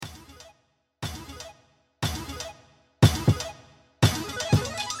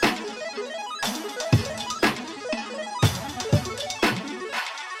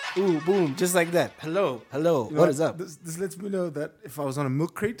boom, just like that. Hello. You know, What is up? This lets me know that if I was on a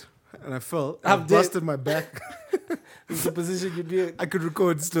milk crate and I fell, I I'm dead. busted my back, This is the position you'd be in. I could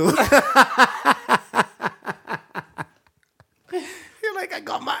record still. You're like, I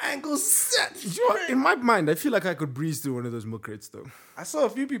got my ankles set. You know what? In my mind, I feel like I could breeze through one of those milk crates though. I saw a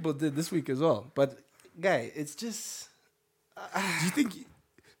few people did this week as well. But, guy, it's just...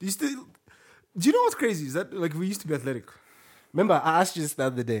 Do you know what's crazy? Is that like we used to be athletic. Remember, I asked you this the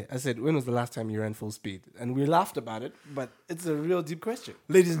other day. I said, when was the last time you ran full speed? And we laughed about it, but it's a real deep question.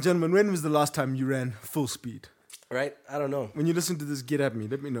 Ladies and gentlemen, when was the last time you ran full speed? Right? I don't know. When you listen to this, get at me.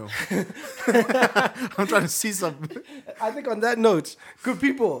 Let me know. I'm trying to see something. I think on that note, good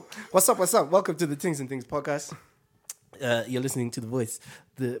people, what's up? Welcome to the Things and Things podcast. You're listening to the voice,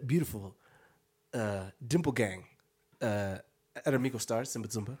 the beautiful Dimple Gang. Aramiko Star, Simba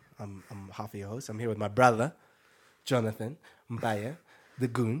Zumba. I'm half of your host. I'm here with my brother, Jonathan Mbaya, the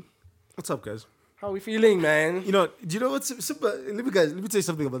goon. What's up, guys? How are we feeling, man? You know, do you know what? Simba, let me tell you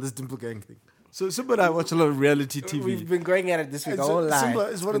something about this Dimple Gang thing. So Simba and I watch a lot of reality TV. We've been going at it this week, And our whole life. Simba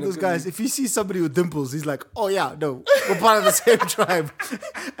is one of those guys, if he sees somebody with dimples, he's like, oh yeah, no, we're part of the same tribe.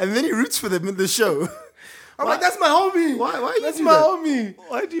 And then he roots for them in the show. I'm like, that's my homie. Why you That's do my that? homie.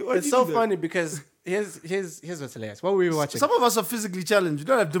 Why do you It's do so that? funny because here's what's hilarious. What were we watching? Some of us are physically challenged. You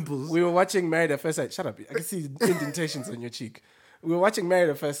don't have dimples. We were watching Married at First Sight. Shut up. I can see indentations on your cheek. We were watching Married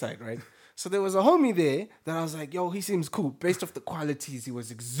at First Sight, right? So there was a homie there that I was like, yo, he seems cool. Based off the qualities he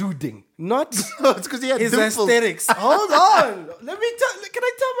was exuding. Not It's because he had his dimples. aesthetics. Hold on. Can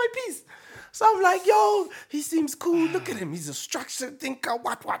I tell my piece? So I'm like, yo, he seems cool. Look at him. He's a structured thinker.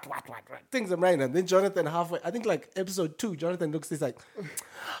 What? Things I'm writing. And then Jonathan halfway, I think like episode 2, Jonathan looks, he's like,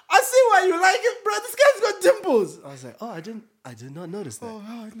 I see why you like him, bro. This guy's got dimples. I was like, oh, I did not notice that.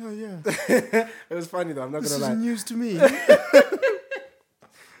 Oh, no, yeah. It was funny though. I'm not This going to is lie. news to me.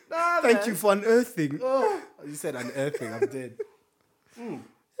 Nah, Thank man. you for unearthing. Oh, you said unearthing. I'm dead.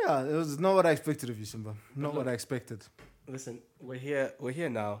 Yeah, it was not what I expected of you, Simba. Not what I expected. Listen, we're here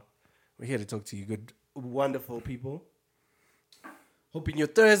now. We're here to talk to you, good, wonderful people. Hoping your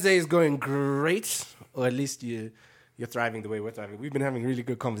Thursday is going great, or at least you're thriving the way we're thriving. We've been having really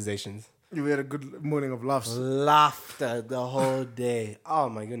good conversations. We had a good morning of laughs. Laughter the whole day. Oh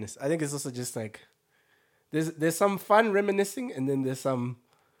my goodness. I think it's also just like there's some fun reminiscing, and then there's some,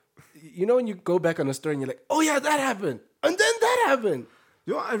 you know, when you go back on a story and you're like, oh yeah, that happened, and then that happened.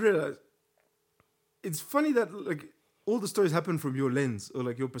 You know what I realized? It's funny that like all the stories happen from your lens or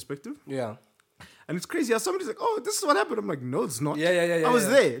like your perspective. Yeah. And it's crazy how somebody's like, oh, this is what happened. I'm like, no, it's not. Yeah. I was yeah.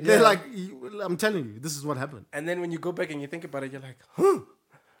 there. They're Yeah. like, I'm telling you, this is what happened. And then when you go back and you think about it, you're like, huh,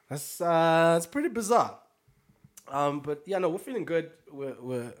 that's pretty bizarre. But yeah, no, we're feeling good.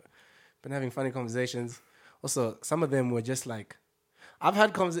 We're been having funny conversations. Also, some of them were just like,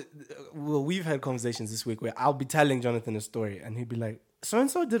 we've had conversations this week where I'll be telling Jonathan a story and he'd be like,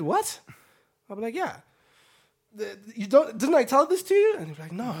 so-and-so did what? I'll be like, yeah. Didn't I tell this to you? And he'd be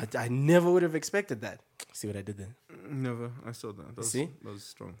like, no, I never would have expected that. See what I did there? Never. I saw that. See? That was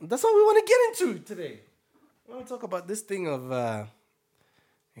strong. That's what we want to get into today. We want to talk about this thing of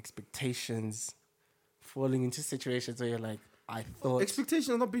expectations, falling into situations where you're like, I thought...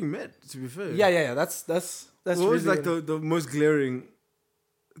 Expectations not being met, to be fair. Yeah. That's What really was like the most glaring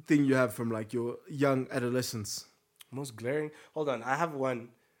thing you have from like your young adolescence? most glaring. Hold on, I have one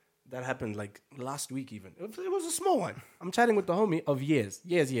that happened like last week even. It was a small one. I'm chatting with the homie of years.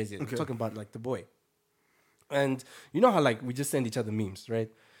 Okay. I'm talking about like the boy. And you know how like we just send each other memes, right?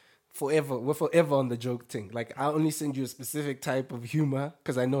 We're forever on the joke thing. Like I only send you a specific type of humor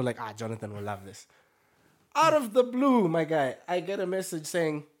because I know like, Jonathan will love this. Out of the blue, my guy, I get a message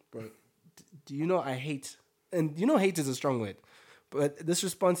saying, bro, do you know I hate, and you know hate is a strong word, but this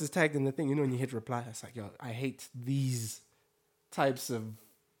response is tagged in the thing, you know when you hit reply, it's like, yo, I hate this type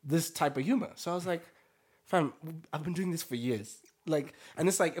of humor. So I was like, fam, I've been doing this for years. Like, and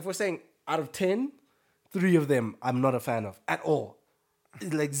it's like, if we're saying out of 10, 3 of them I'm not a fan of at all.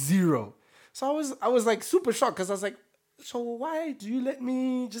 It's like 0. So I was like super shocked because I was like, so why do you let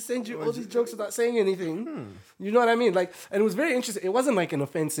me just send you all these jokes without saying anything? You know what I mean? Like, and it was very interesting. It wasn't like an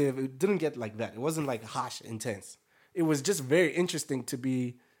offensive. It didn't get like that. It wasn't like harsh, intense. It was just very interesting to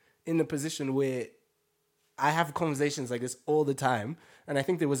be in a position where I have conversations like this all the time. And I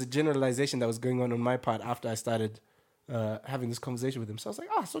think there was a generalization that was going on my part after I started having this conversation with him. So I was like,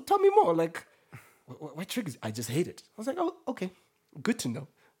 so tell me more. Like, what triggers? I just hate it. I was like, oh, okay. Good to know.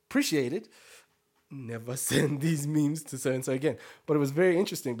 Appreciate it. Never send these memes to so-and-so again. But it was very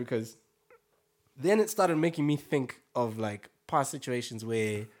interesting because then it started making me think of like past situations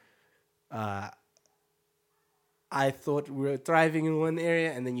where I thought we were thriving in one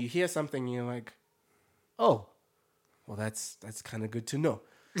area, and then you hear something, and you're like, oh, well, that's kind of good to know.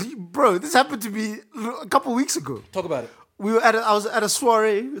 Bro, this happened to me a couple weeks ago. Talk about it. I was at a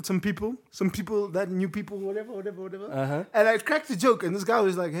soiree with some people that knew people, whatever. Uh-huh. And I cracked a joke, and this guy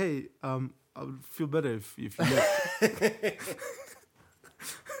was like, "Hey, I would feel better if you left."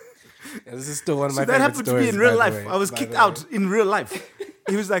 Yeah, this is still one of my So that favorite happened to me stories, in real by the life. way, I was by kicked the way. out in real life.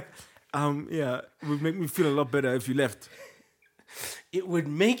 He was like, yeah, it would make me feel a lot better if you left. It would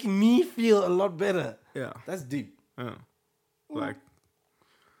make me feel a lot better. Yeah. That's deep. Yeah. Like,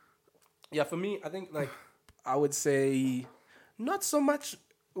 Yeah, for me, I think like I would say not so much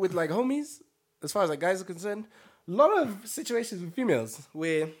with like homies as far as like guys are concerned. A lot of situations with females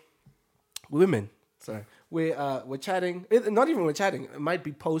where women, we're chatting. Not even we're chatting. It might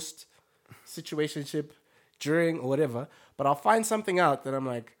be post situationship, during or whatever. But I'll find something out that I'm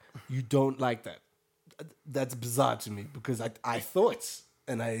like, you don't like that. That's bizarre to me because I thought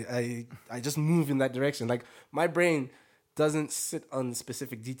and I just move in that direction. Like my brain doesn't sit on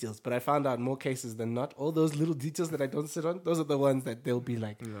specific details, but I found out more cases than not, all those little details that I don't sit on, those are the ones that they'll be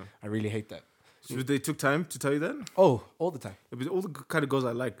like, I really hate that. so they took time to tell you that? Oh, all the time. But all the kind of girls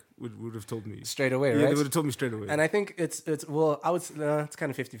I like would have told me. Straight away, Yeah, right? they would have told me straight away. And I think it's well, it's kind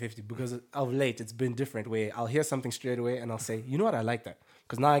of 50-50 because of late it's been different where I'll hear something straight away and I'll say, you know what, I like that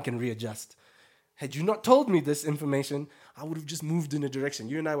because now I can readjust. Had you not told me this information, I would have just moved in a direction.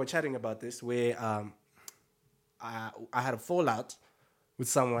 You and I were chatting about this where I had a fallout with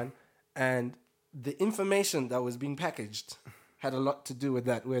someone and the information that was being packaged had a lot to do with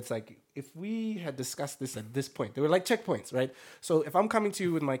that, where it's like, if we had discussed this at this point, they were like checkpoints, right? So if I'm coming to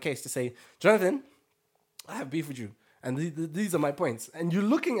you with my case to say, Jonathan, I have beef with you, and these are my points, and you're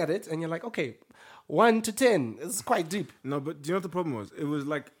looking at it, and you're like, okay, 1 to 10, it's quite deep. No, but do you know what the problem was? It was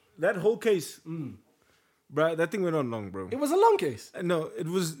like, that whole case, bruh, that thing went on long, bro. It was a long case. No, it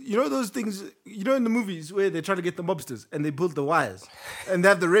was, you know those things, you know in the movies where they try to get the mobsters and they build the wires and they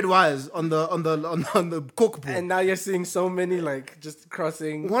have the red wires on the cork pool. And now you're seeing so many like just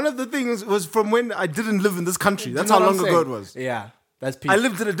crossing. One of the things was from when I didn't live in this country. That's You know how what long I'm ago it saying? was. Yeah, that's peak. I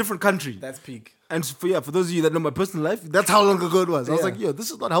lived in a different country. That's peak. And for those of you that know my personal life, that's how long ago it was. I was Yeah. like, yo, this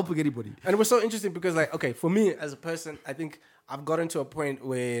is not helping anybody. And it was so interesting because, like, okay, for me as a person, I think I've gotten to a point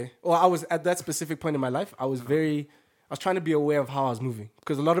where, or I was at that specific point in my life, I was trying to be aware of how I was moving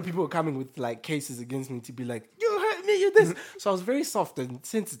because a lot of people were coming with like cases against me to be like, you hurt me, you this. So I was very soft and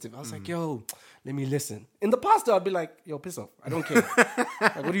sensitive. I was like, yo, let me listen. In the past, I'd be like, yo, piss off. I don't care.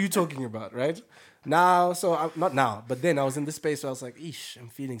 Like, what are you talking about, right? Now, not now, but then I was in this space where I was like, eesh, I'm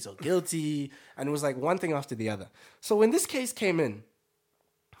feeling so guilty. And it was like one thing after the other. So when this case came in,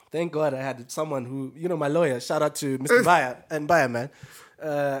 thank God I had someone who, my lawyer, shout out to Mr. Bayer and Bayer, man.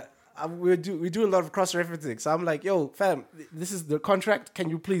 We do a lot of cross-referencing. So I'm like, yo, fam, this is the contract. Can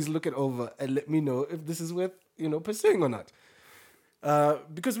you please look it over and let me know if this is worth, pursuing or not?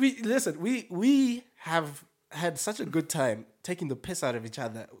 Because we have had such a good time taking the piss out of each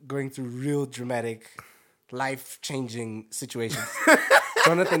other, going through real dramatic, life-changing situations.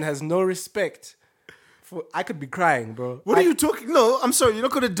 Jonathan has no respect. I could be crying, bro. What are you talking? No, I'm sorry. You're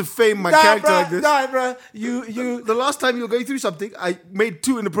not going to defame my character like this. Nah, bro. You. The last time you were going through something, I made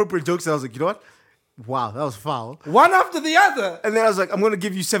 2 inappropriate jokes. And I was like, you know what? Wow, that was foul. One after the other. And then I was like, I'm going to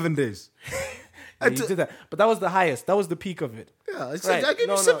give you 7 days. Yeah, you did that. But that was the highest. That was the peak of it. Yeah, I said, I gave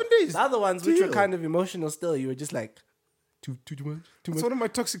you 7 days. The other ones, which were kind of emotional still, you were just like, too much. It's one of my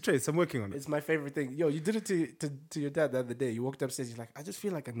toxic traits. I'm working on it. It's my favorite thing. Yo, you did it to your dad the other day. You walked upstairs. You're like, I just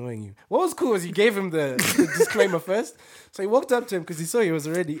feel like annoying you. What was cool was you gave him the disclaimer first. So he walked up to him because he saw he was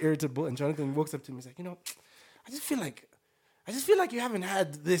already irritable. And Jonathan walks up to him. He's like, I just feel like you haven't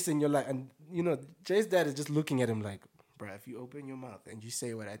had this in your life. And Jay's dad is just looking at him like, bruh, if you open your mouth and you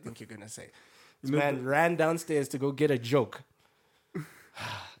say what I think you're gonna say. This man ran downstairs to go get a joke.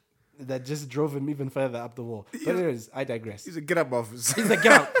 That just drove him even further up the wall. But anyways, I digress. He's a get up officer. He's like,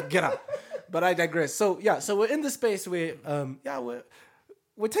 get out. But I digress. So we're in the space where,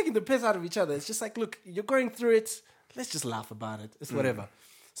 we're taking the piss out of each other. It's just like, look, you're going through it. Let's just laugh about it. It's whatever.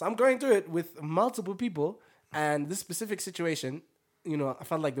 So I'm going through it with multiple people. And this specific situation, I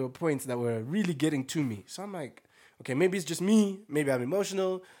felt like there were points that were really getting to me. So I'm like, okay, maybe it's just me. Maybe I'm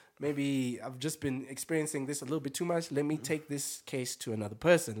emotional. Maybe I've just been experiencing this a little bit too much. Let me take this case to another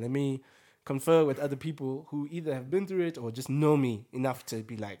person. Let me confer with other people who either have been through it or just know me enough to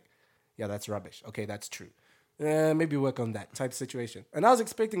be like, yeah, that's rubbish. Okay, that's true. Maybe work on that type of situation. And I was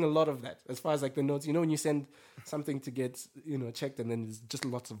expecting a lot of that as far as like the notes. When you send something to get, checked and then there's just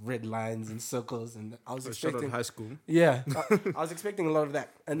lots of red lines and circles. And I was expecting... high school. Yeah. I was expecting a lot of that.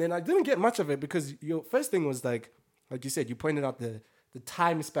 And then I didn't get much of it because your first thing was like, like you said, you pointed out the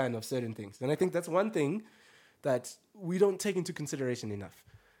time span of certain things. And I think that's one thing that we don't take into consideration enough.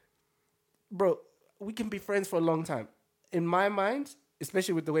 Bro, we can be friends for a long time. In my mind,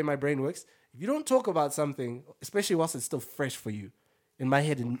 especially with the way my brain works, if you don't talk about something, especially whilst it's still fresh for you, in my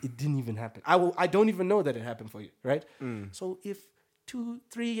head, it didn't even happen. I don't even know that it happened for you, right? So if 2,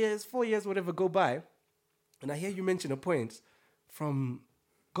 3 years, 4 years, whatever go by, and I hear you mention a point from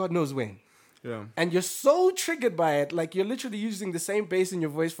God knows when, and you're so triggered by it, like you're literally using the same bass in your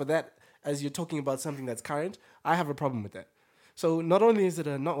voice for that as you're talking about something that's current, I have a problem with that. So not only is it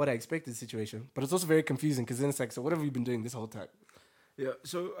a not what I expected situation, but it's also very confusing because then it's like, so what have you been doing this whole time? Yeah,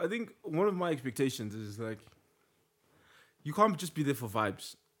 so I think one of my expectations is like, you can't just be there for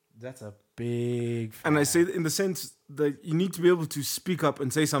vibes. That's a big fact. And I say that in the sense that you need to be able to speak up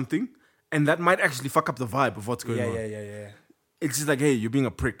and say something, and that might actually fuck up the vibe of what's going on. Yeah. It's just like, hey, you're being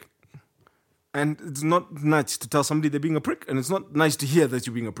a prick. And it's not nice to tell somebody they're being a prick, and it's not nice to hear that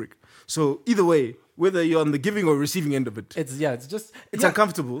you're being a prick. So either way, whether you're on the giving or receiving end of it, it's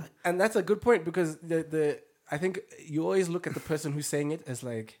uncomfortable. And that's a good point because I think you always look at the person who's saying it as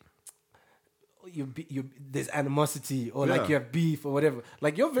like there's animosity or like you have beef or whatever.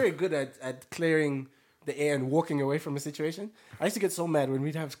 Like you're very good at clearing the air and walking away from a situation. I used to get so mad when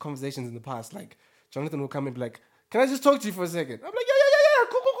we'd have conversations in the past. Like Jonathan would come and be like, "Can I just talk to you for a second?" I'm like, "Yeah,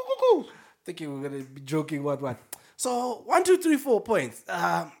 cool. Thinking we're gonna be joking, what. So 1, 2, 3, 4 points.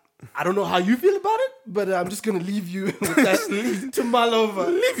 I don't know how you feel about it, but I'm just gonna leave you with that to mull over.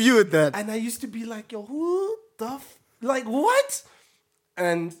 Leave you with that. And I used to be like, yo, who the like what?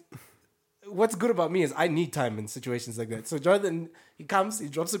 And what's good about me is I need time in situations like that. So Jonathan, he comes, he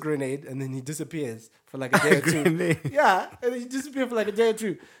drops a grenade, and then he disappears for like a day or two. Yeah, and he disappeared for like a day or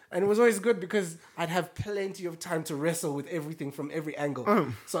two. And it was always good because I'd have plenty of time to wrestle with everything from every angle.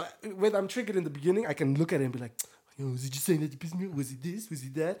 So when I'm triggered in the beginning, I can look at it and be like, yo, was he just saying that you pissed me off? Was he this? Was he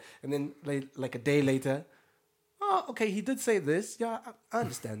that? And then like a day later, oh, okay, he did say this. Yeah, I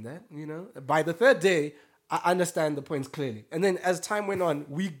understand that, you know. By the third day, I understand the points clearly. And then as time went on,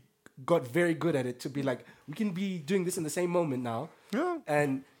 we got very good at it to be like, we can be doing this in the same moment now. Yeah.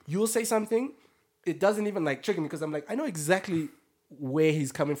 And you'll say something, it doesn't even like trigger me because I'm like, I know exactly where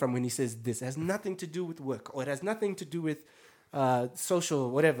he's coming from when he says this. It has nothing to do with work or it has nothing to do with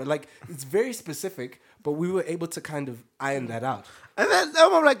social, whatever. Like, it's very specific, but we were able to kind of iron that out. And then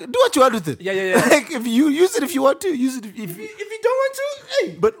I'm like, do what you want with it. Yeah. Like, if you use it if you want to, use it if If you don't want to,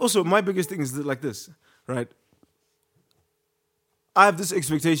 hey. But also, my biggest thing is that, like this, right? I have this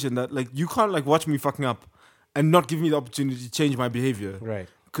expectation that, like, you can't, like, watch me fucking up and not give me the opportunity to change my behavior. Right.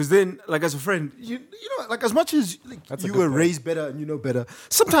 Because then, like, as a friend, you know, like, as much as like, you were raised better and you know better,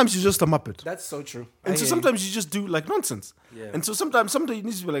 sometimes you're just a muppet. That's so true. And so sometimes you just do, like, nonsense. Yeah. And so sometimes you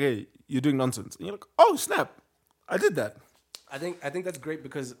need to be like, hey, you're doing nonsense. And you're like, oh, snap, I did that. I think that's great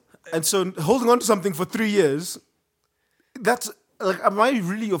because... And so holding on to something for 3 years, that's, like, am I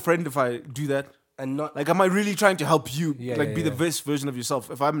really your friend if I do that? And not... Like, am I really trying to help you, be Yeah. the best version of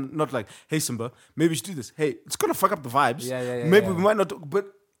yourself? If I'm not like, hey, Simba, maybe we should do this. Hey, it's going to fuck up the vibes. Maybe we might not... But...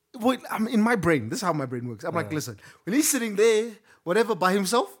 Wait, I'm in my brain. This is how my brain works. I'm like, listen, when he's sitting there, whatever, by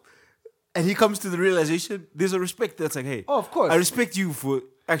himself, and he comes to the realization, there's a respect that's like, hey, oh, of course, I respect you for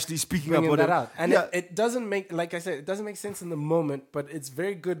actually speaking up. That out. And it doesn't make, like I said, it doesn't make sense in the moment, but it's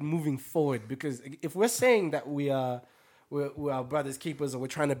very good moving forward because if we're saying that we're our brother's keepers or we're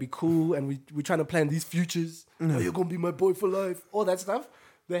trying to be cool and we're trying to plan these futures, oh, you're gonna be my boy for life, all that stuff.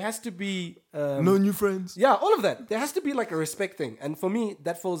 There has to be... no new friends. Yeah, all of that. There has to be like a respect thing. And for me,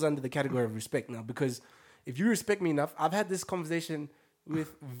 that falls under the category of respect now. Because if you respect me enough, I've had this conversation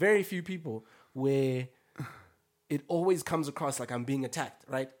with very few people where it always comes across like I'm being attacked,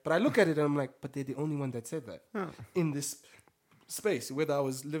 right? But I look at it and I'm like, but they're the only one that said that in this space, whether I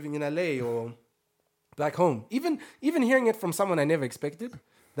was living in LA or back home. Even hearing it from someone I never expected,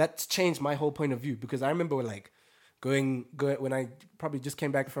 that's changed my whole point of view. Because I remember like... Going when I probably just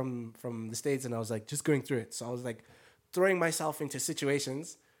came back from the States and I was like just going through it. So I was like throwing myself into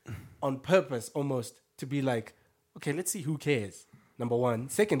situations on purpose almost to be like, okay, let's see who cares. Number one.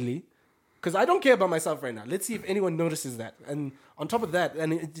 Secondly, because I don't care about myself right now. Let's see if anyone notices that. And on top of that,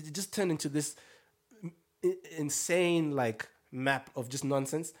 and it just turned into this insane like map of just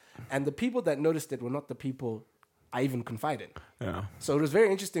nonsense. And the people that noticed it were not the people I even confide in. Yeah. So it was very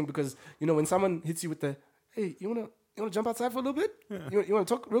interesting because, you know, when someone hits you with the, hey, you wanna jump outside for a little bit? Yeah. You wanna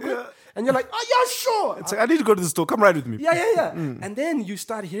talk real quick? Yeah. And you're like, oh yeah, sure. It's like, I need to go to the store. Come ride with me. Yeah. And then you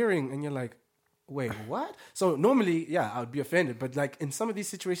start hearing, and you're like, wait, what? So normally, I would be offended, but like in some of these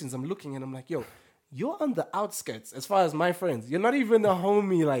situations, I'm looking and I'm like, yo, you're on the outskirts as far as my friends. You're not even a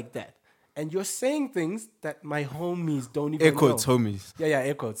homie like that. and you're saying things that my homies don't even air quotes, know. homies. Yeah,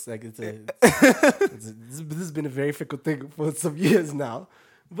 air quotes. Like this has been a very fickle thing for some years now.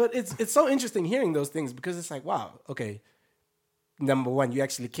 But it's so interesting hearing those things because it's like, wow, okay. Number one, you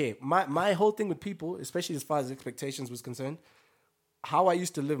actually care. My whole thing with people, especially as far as expectations was concerned, how I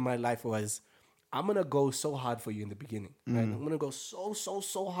used to live my life was, I'm going to go so hard for you in the beginning. Right? I'm going to go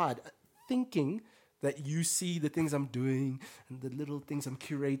so hard thinking that you see the things I'm doing and the little things I'm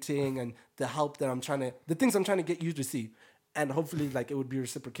curating and the help that the things I'm trying to get you to see. And hopefully like it would be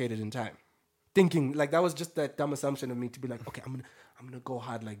reciprocated in time. Thinking like that was just that dumb assumption of me to be like, okay, I'm going to go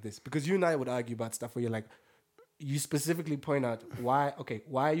hard like this. Because you and I would argue about stuff where you're like, you specifically point out why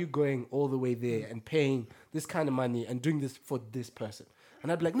are you going all the way there and paying this kind of money and doing this for this person?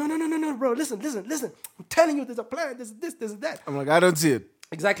 And I'd be like, no, bro, listen. I'm telling you, there's a plan, there's this, there's that. I'm like, I don't see it.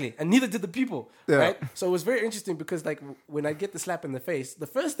 Exactly. And neither did the people, right? So it was very interesting because like when I get the slap in the face, the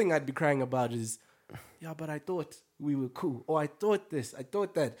first thing I'd be crying about is, yeah, but I thought we were cool. Or I thought this, I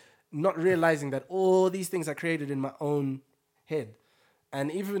thought that. Not realizing that all these things are created in my own head.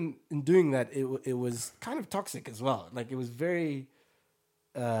 And even in doing that, it was kind of toxic as well. Like it was very...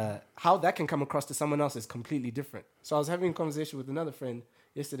 how that can come across to someone else is completely different. So I was having a conversation with another friend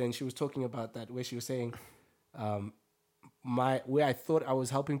yesterday, and she was talking about that, where she was saying, where I thought I was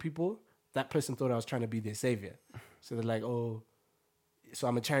helping people, that person thought I was trying to be their savior. So they're like, oh, so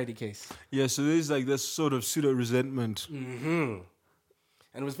I'm a charity case. Yeah, so there's like this sort of pseudo resentment. Mm-hmm.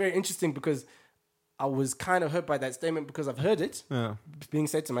 And it was very interesting because I was kind of hurt by that statement because I've heard it being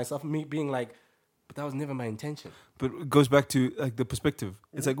said to myself, me being like, but that was never my intention. But it goes back to like the perspective.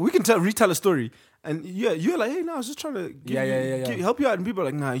 It's like we can retell a story, and you're like, hey, no, I was just trying to help you out, and people are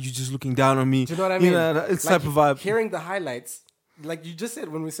like, nah, you're just looking down on me. Do you know what I mean? It's like type of vibe. Hearing the highlights, like you just said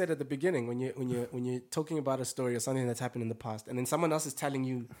when we said at the beginning, when you're talking about a story or something that's happened in the past, and then someone else is telling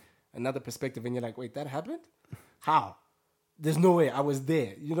you another perspective, and you're like, wait, that happened? How? There's no way I was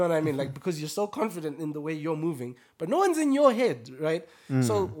there. You know what I mean? Like, because you're so confident in the way you're moving, but no one's in your head, right?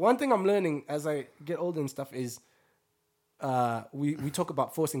 So one thing I'm learning as I get older and stuff is we talk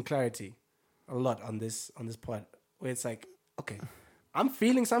about forcing clarity a lot on this part, where it's like, okay, I'm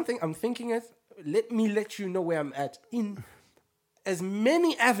feeling something, I'm thinking it, let me let you know where I'm at in as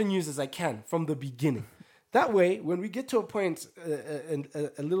many avenues as I can from the beginning. That way, when we get to a point,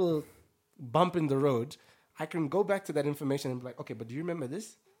 a little bump in the road, I can go back to that information and be like, okay, but do you remember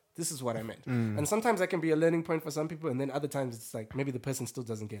this? This is what I meant. And sometimes that can be a learning point for some people, and then other times it's like maybe the person still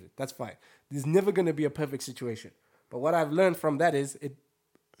doesn't get it. That's fine. There's never going to be a perfect situation. But what I've learned from that is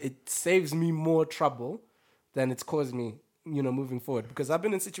it saves me more trouble than it's caused me, moving forward. Because I've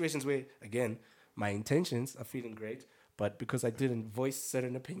been in situations where, again, my intentions are feeling great, but because I didn't voice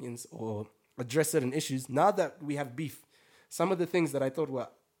certain opinions or address certain issues, now that we have beef, some of the things that I thought were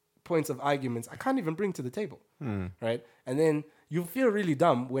points of arguments I can't even bring to the table, right? And then you feel really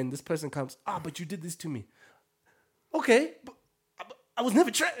dumb when this person comes, but you did this to me. Okay, but I was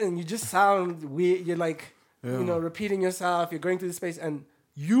never threatened. You just sound weird. You're like, repeating yourself. You're going through the space, and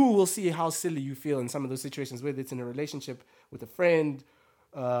you will see how silly you feel in some of those situations, whether it's in a relationship with a friend,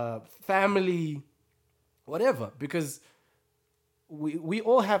 family, whatever, because we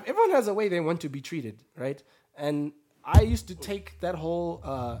all have, everyone has a way they want to be treated, right? And I used to take that whole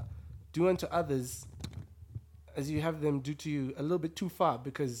do unto others as you have them do to you a little bit too far,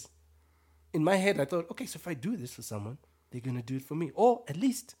 because in my head I thought, okay, so if I do this for someone, they're going to do it for me, or at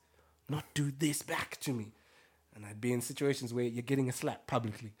least not do this back to me. And I'd be in situations where you're getting a slap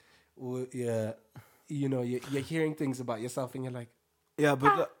publicly, or you're hearing things about yourself and you're like, yeah,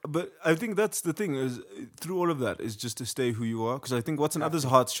 but I think that's the thing, is through all of that is just to stay who you are, because I think what's in others'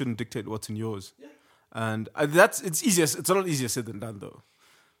 hearts shouldn't dictate what's in yours. Yeah. And it's a lot easier said than done, though.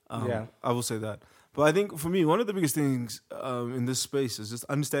 I will say that. But I think for me, one of the biggest things in this space is just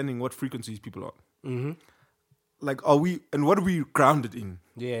understanding what frequencies people are. Mm-hmm. Like, what are we grounded in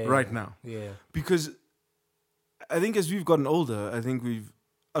right now? Yeah. Because I think as we've gotten older,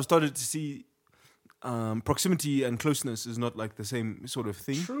 I've started to see proximity and closeness is not like the same sort of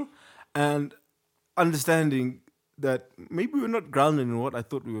thing. True. And understanding that maybe we're not grounded in what I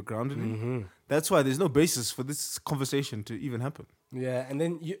thought we were grounded in. That's why there's no basis for this conversation to even happen. Yeah, and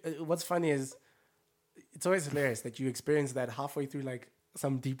then what's funny is it's always hilarious that you experience that halfway through like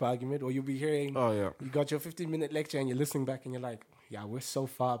some deep argument, or you'll be hearing, you got your 15-minute lecture and you're listening back and you're like, yeah, we're so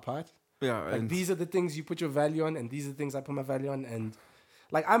far apart. Yeah, like these are the things you put your value on, and these are the things I put my value on, and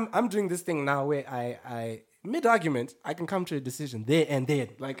like I'm doing this thing now where I mid-argument, I can come to a decision there and then.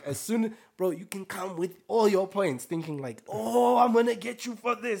 Like, as soon, bro, you can come with all your points thinking like, I'm going to get you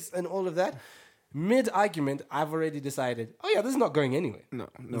for this and all of that. Mid-argument, I've already decided, oh yeah, this is not going anywhere. No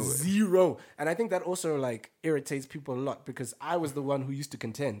way. Zero. And I think that also like irritates people a lot because I was the one who used to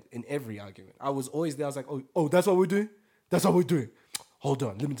contend in every argument. I was always there. I was like, oh, that's what we're doing? That's what we're doing. Hold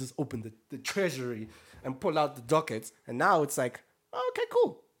on, let me just open the treasury and pull out the dockets. And now it's like, oh, okay,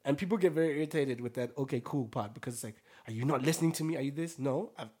 cool. And people get very irritated with that okay, cool part because it's like, are you not listening to me? Are you this?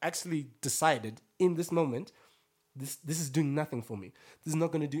 No, I've actually decided in this moment, this is doing nothing for me. This is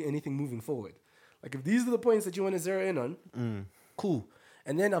not going to do anything moving forward. Like if these are the points that you want to zero in on, cool.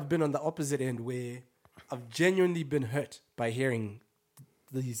 And then I've been on the opposite end where I've genuinely been hurt by hearing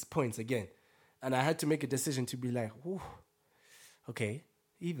these points again. And I had to make a decision to be like, ooh, okay,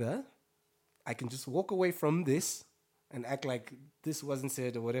 either I can just walk away from this and act like this wasn't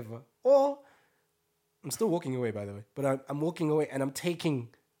said or whatever, or I'm still walking away, by the way, but I'm walking away and I'm taking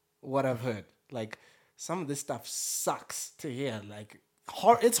what I've heard. Like, some of this stuff sucks to hear. Like,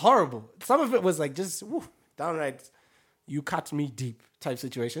 it's horrible. Some of it was like just downright, you cut me deep type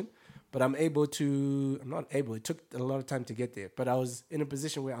situation. But I'm not able. It took a lot of time to get there. But I was in a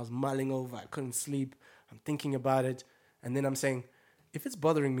position where I was mulling over. I couldn't sleep. I'm thinking about it. And then I'm saying, if it's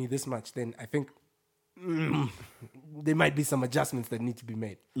bothering me this much, then I think there might be some adjustments that need to be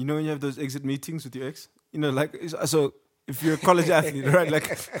made. You know when you have those exit meetings with your ex? You know, like, so if you're a college athlete, right?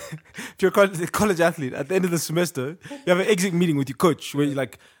 Like, if you're a college athlete, at the end of the semester, you have an exit meeting with your coach where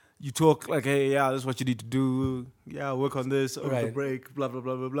you talk like, hey, yeah, this is what you need to do. Yeah, work on this over the break, blah, blah,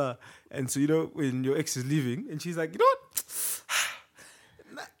 blah, blah, blah. And so, you know, when your ex is leaving and she's like, you know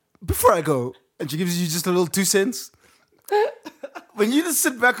what? Before I go, and she gives you just a little 2 cents. When you just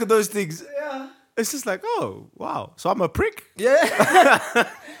sit back with those things, it's just like, oh, wow. So I'm a prick? Yeah.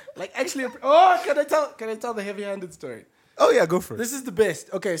 Like, actually, can I tell the heavy-handed story? Oh, yeah, go for it. This is the best.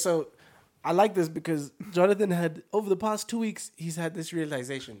 Okay, so I like this because Jonathan had, over the past 2 weeks, he's had this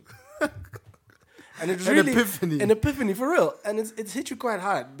realization. And it's really an epiphany for real. And it's hit you quite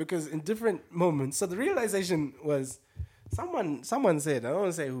hard because in different moments. So the realization was, someone said, I don't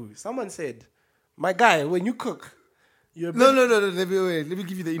want to say who, someone said, my guy, when you cook, you're No. Let me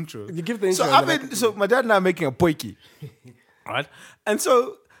give you the intro. You give the intro. So my dad and I are making a poiki. Right? And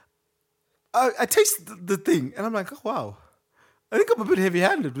so I taste the thing and I'm like, oh, wow. I think I'm a bit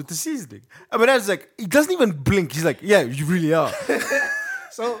heavy-handed with the seasoning. And my dad's like, he doesn't even blink. He's like, yeah, you really are.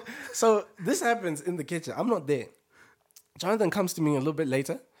 So this happens in the kitchen. I'm not there. Jonathan comes to me a little bit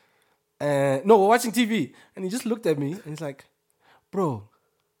later. We're watching TV. And he just looked at me and he's like, bro,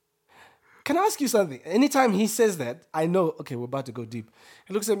 can I ask you something? Anytime he says that, I know, okay, we're about to go deep.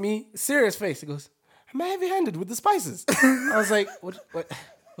 He looks at me, serious face. He goes, am I heavy-handed with the spices? I was like, what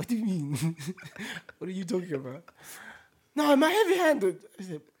do you mean? What are you talking about? No, am I heavy-handed? I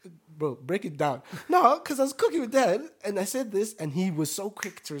said, bro, break it down. No, because I was cooking with Dad, and I said this, and he was so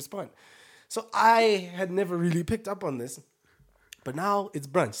quick to respond. So I had never really picked up on this. But now it's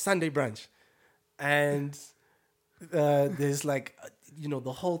brunch, Sunday brunch. And there's like,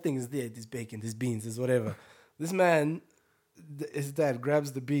 the whole thing is there. There's bacon, there's beans, there's whatever. This man, his dad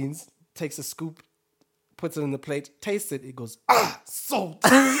grabs the beans, takes a scoop, puts it on the plate, tastes it, he goes, salt.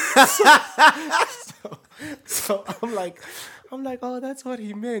 So I'm like, oh, that's what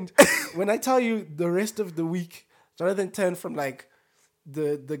he meant. When I tell you the rest of the week, Jonathan turned from like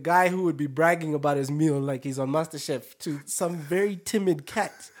the guy who would be bragging about his meal like he's on MasterChef to some very timid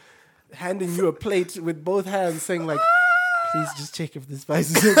cat handing you a plate with both hands saying like, please just check if the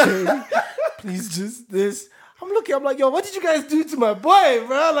spice is okay. Please just this. I'm like, yo, what did you guys do to my boy,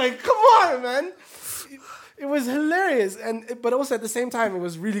 bro? Like, come on, man. It was hilarious. But also at the same time, it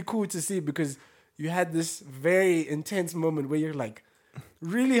was really cool to see because you had this very intense moment where you're like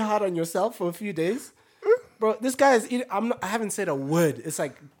really hard on yourself for a few days. Bro, this guy is eating. I haven't said a word. It's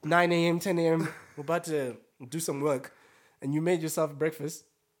like 9 a.m., 10 a.m. We're about to do some work. And you made yourself breakfast.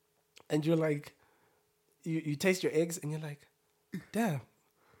 And you're like, you taste your eggs and you're like, damn,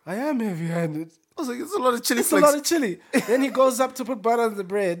 I am heavy-handed. I was like, it's a lot of chili flakes. It's a lot of chili. Then he goes up to put butter on the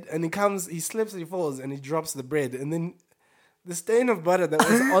bread and he slips, he falls, and he drops the bread. And then the stain of butter that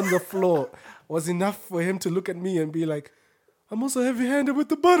was on the floor was enough for him to look at me and be like, I'm also heavy-handed with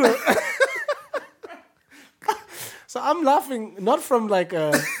the butter. So I'm laughing, not from like,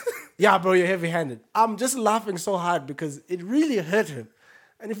 yeah, bro, you're heavy-handed. I'm just laughing so hard because it really hurt him.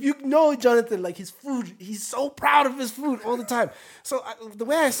 And if you know Jonathan, like his food, he's so proud of his food all the time. So the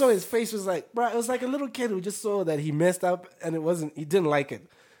way I saw his face was like, bro, it was like a little kid who just saw that he messed up and he didn't like it.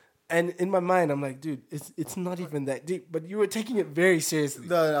 And in my mind, I'm like, dude, it's not even that deep. But you were taking it very seriously.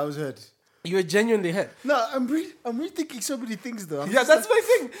 No, I was hurt. You were genuinely hurt. No, I'm rethinking so many things though. Yeah, that's my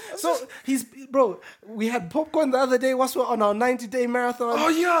thing. So bro, we had popcorn the other day. We're on our 90-day marathon. Oh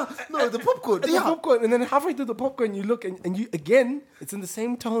yeah, no, the popcorn. The popcorn, and then halfway through the popcorn, you look and you again. It's in the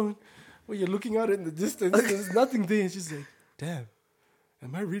same tone where you're looking out in the distance. There's nothing there. It's just like, damn.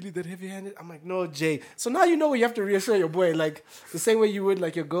 Am I really that heavy-handed? I'm like, no, Jay. So now you know where you have to reassure your boy, like the same way you would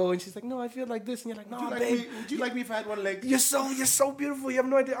like your girl, and she's like, no, I feel like this, and you're like, no, babe. Would you like me if I had one leg? You're so beautiful. You have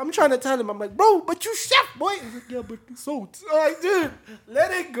no idea. I'm trying to tell him. I'm like, bro, but you chef, boy. He's like, yeah, but so. I'm like, dude,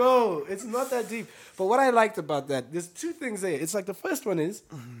 let it go. It's not that deep. But what I liked about that, there's two things there. It's like the first one is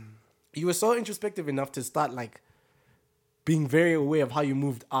you were so introspective enough to start like being very aware of how you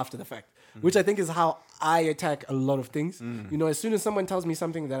moved after the fact. Which I think is how I attack a lot of things. You know, as soon as someone tells me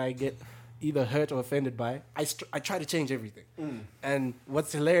something that I get either hurt or offended by, I try to change everything. And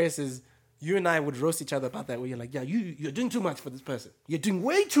what's hilarious is you and I would roast each other about that, where you're like, yeah, you're doing too much for this person. You're doing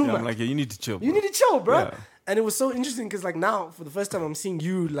way too much. I'm like, yeah, you need to chill, bro. You need to chill, bro. Yeah. And it was so interesting because like now, for the first time, I'm seeing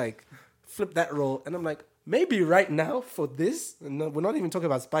you like flip that role. And I'm like, maybe right now for this, and we're not even talking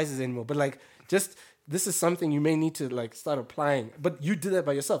about spices anymore, but like just... this is something you may need to like start applying. But you did that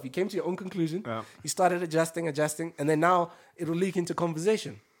by yourself. You came to your own conclusion. Yeah. You started adjusting, and then now it'll leak into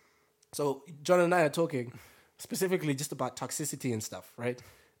conversation. So John and I are talking specifically just about toxicity and stuff, right?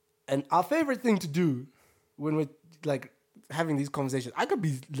 And our favorite thing to do when we're like having these conversations, I could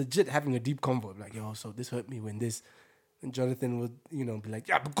be legit having a deep convo. Like, yo, so this hurt me when this... And Jonathan would, be like,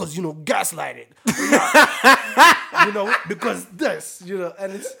 yeah, because, gaslighting. Because this,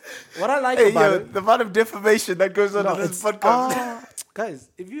 and it's what I like about it. The amount of defamation that goes on in this podcast.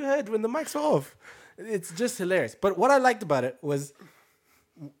 Guys, if you heard when the mics are off, it's just hilarious. But what I liked about it was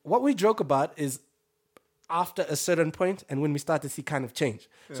what we joke about is after a certain point and when we start to see kind of change.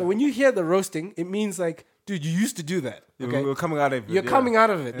 Yeah. So when you hear the roasting, it means like, dude, you used to do that. Okay? We're coming out of it. You're coming out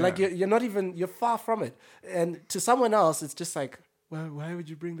of it. Yeah. Like you're not even, you're far from it. And to someone else, it's just like, well, why would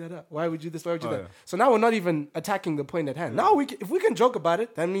you bring that up? Why would you this? Why would you that? Yeah. So now we're not even attacking the point at hand. Yeah. Now if we can joke about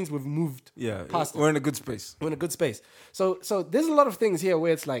it, that means we've moved past it. We're in a good space. We're in a good space. So there's a lot of things here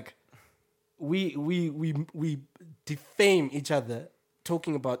where it's like we defame each other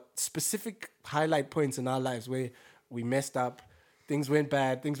talking about specific highlight points in our lives where we messed up, things went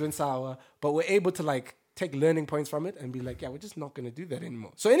bad, things went sour, but we're able to like take learning points from it and be like, yeah, we're just not going to do that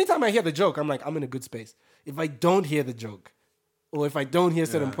anymore. So anytime I hear the joke, I'm like, I'm in a good space. If I don't hear the joke or if I don't hear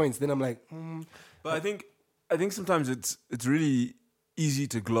certain points, then I'm like, But I think sometimes it's really easy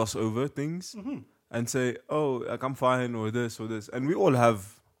to gloss over things and say, oh, like I'm fine or this. And we all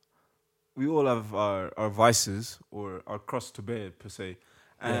have our vices or our cross to bear per se.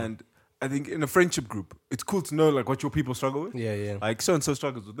 And I think in a friendship group, it's cool to know like what your people struggle with. Yeah. Like so and so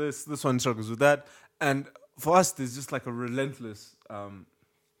struggles with this one struggles with that. And for us, there's just like a relentless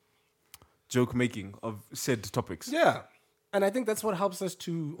joke making of said topics. Yeah. And I think that's what helps us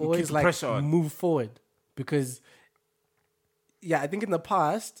to always like move forward. Because I think in the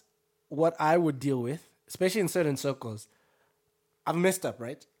past, what I would deal with, especially in certain circles, I've messed up,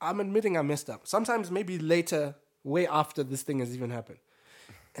 right? I'm admitting I messed up. Sometimes maybe later, way after this thing has even happened.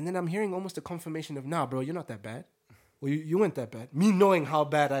 And then I'm hearing almost a confirmation of, nah, bro, you're not that bad. Well, you weren't that bad. Me knowing how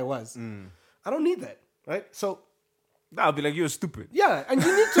bad I was. I don't need that, right? So... I'll be like, you're stupid. Yeah, and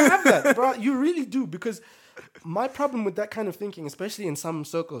you need to have that, bro. You really do. Because my problem with that kind of thinking, especially in some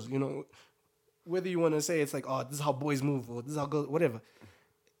circles, whether you want to say it's like, oh, this is how boys move or this is how girls, whatever.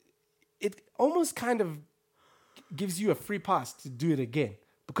 It almost kind of gives you a free pass to do it again.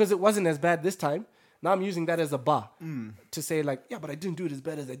 Because it wasn't as bad this time. Now I'm using that as a bar to say like, yeah, but I didn't do it as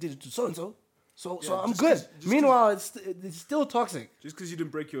bad as I did it to so-and-so. So I'm good. Meanwhile, it's still toxic. Just because you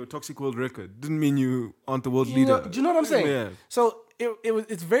didn't break your toxic world record didn't mean you aren't the world leader. Do you know what I'm saying? Yeah. So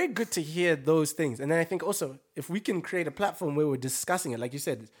it's very good to hear those things. And then I think also, if we can create a platform where we're discussing it, like you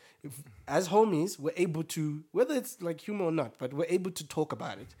said, if, as homies, we're able to, whether it's like humor or not, but we're able to talk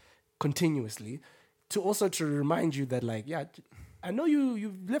about it continuously to remind you that like, yeah, I know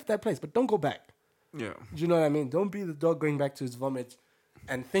you've left that place, but don't go back. Yeah. Do you know what I mean? Don't be the dog going back to his vomit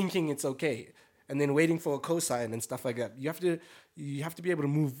and thinking it's okay and then waiting for a cosign and stuff like that. You have to be able to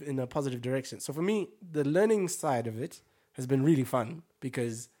move in a positive direction. So for me, the learning side of it has been really fun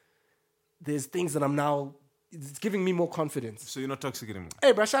because there's things that it's giving me more confidence. So you're not toxic anymore?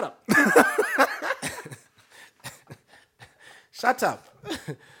 Hey, bro, shut up. Shut up.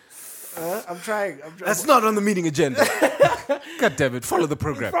 I'm trying. That's not on the meeting agenda. God damn it. Follow the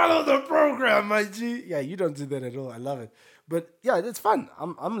program. Follow the program, my G. Yeah, you don't do that at all. I love it. But yeah, it's fun.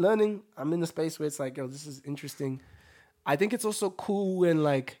 I'm learning. I'm in a space where it's like, yo, this is interesting. I think it's also cool when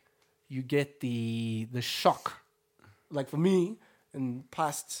like you get the shock. Like for me, in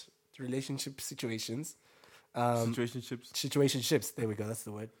past relationship situations. Situationships. There we go. That's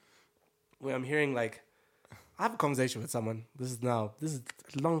the word. Where I'm hearing like, I have a conversation with someone. This is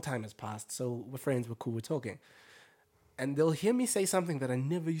a long time has passed. So we're friends. We're cool. We're talking. And they'll hear me say something that I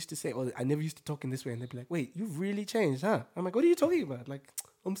never used to say, or I never used to talk in this way. And they'll be like, wait, you've really changed, huh? I'm like, what are you talking about? Like,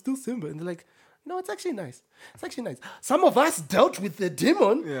 I'm still Simba. And they're like, no, it's actually nice. It's actually nice. Some of us dealt with the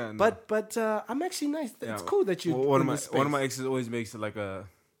demon, but I'm actually nice. It's cool that you. One of my exes always makes it like a.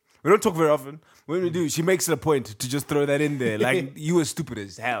 We don't talk very often. When we do, she makes it a point to just throw that in there. Like, you were stupid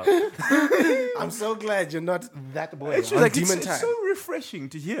as hell. I'm so glad you're not that boy. It's so refreshing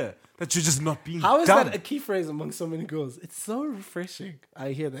to hear that you're just not being How is dumb. that a key phrase among so many girls? It's so refreshing.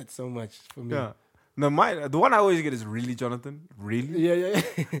 I hear that so much for me. Yeah. No, the one I always get is really, Jonathan? Really? Yeah.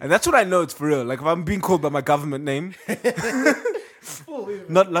 And that's what I know it's for real. Like, if I'm being called by my government name,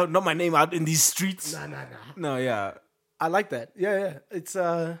 not my name out in these streets. Nah. No, yeah. I like that. Yeah. It's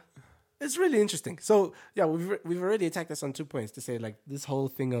really interesting. So yeah, we've already attacked this on 2 points to say like this whole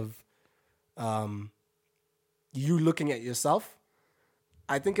thing of you looking at yourself.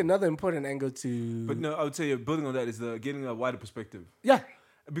 I think another important angle to. But no, I would say building on that is getting a wider perspective. Yeah.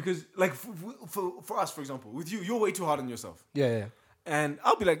 Because like for us, for example, with you, you're way too hard on yourself. Yeah. And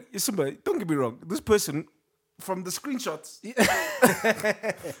I'll be like, somebody, don't get me wrong, this person from the screenshots.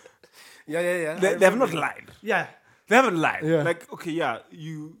 Yeah. They have not lied. Yeah. They haven't lied. Yeah. Like, okay,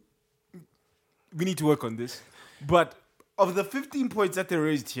 we need to work on this. But of the 15 points that they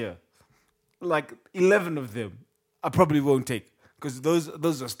raised here, like 11 of them I probably won't take because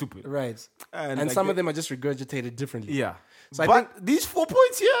those are stupid. Right. And like some of them are just regurgitated differently. Yeah. So but I think these 4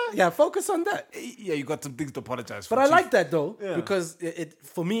 points here, yeah, focus on that. Yeah, you got some things to apologize for. But I like that though, yeah. because it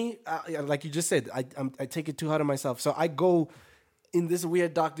for me, like you just said, I take it too hard on myself. So I go in this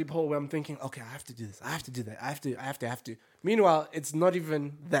weird dark deep hole where I'm thinking, okay, I have to do this, I have to do that, I have to. Meanwhile, it's not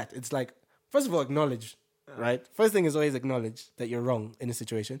even that. It's like, first of all, acknowledge, right? First thing is always acknowledge that you're wrong in a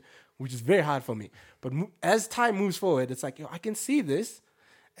situation, which is very hard for me. But as time moves forward, it's like, I can see this,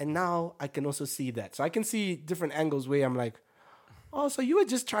 and now I can also see that. So I can see different angles where I'm like, oh, so you were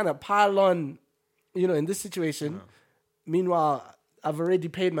just trying to pile on, in this situation. Yeah. Meanwhile, I've already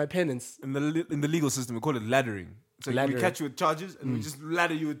paid my penance. In the legal system, we call it laddering. So we catch you with charges, and we just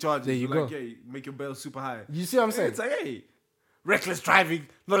ladder you with charges. There you go. Like, hey, make your bail super high. You see what I'm saying? It's like, hey, reckless driving,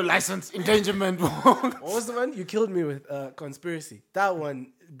 not a license, endangerment. What was the one? You killed me with conspiracy. That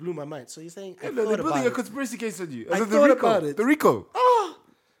one blew my mind. So you're saying, they're building a conspiracy case on you. I thought about it. The RICO. Oh!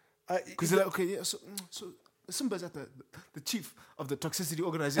 Because they're like, okay, yeah, so Simba's at the chief of the toxicity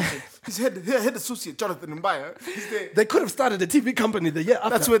organization. His head associate, Jonathan Mbaya. He's there. They could have started a TV company the year after.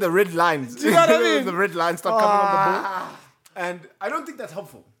 That's where the red lines. Do you know what I mean? The red lines start coming on the board. And I don't think that's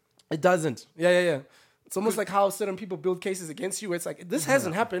helpful. It doesn't. Yeah. It's almost like how certain people build cases against you. Where it's like, this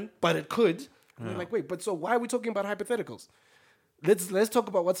hasn't happened, but it could. And you're like, wait, but so why are we talking about hypotheticals? Let's talk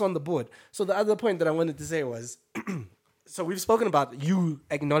about what's on the board. So the other point that I wanted to say was, so we've spoken about you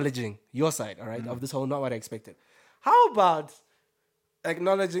acknowledging your side, all right, of this whole not what I expected. How about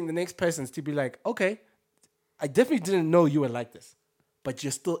acknowledging the next person's to be like, okay, I definitely didn't know you were like this, but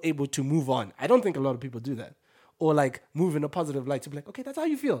you're still able to move on. I don't think a lot of people do that. Or like move in a positive light to be like, okay, that's how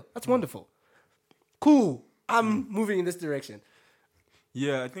you feel. That's wonderful. Cool. I'm moving in this direction.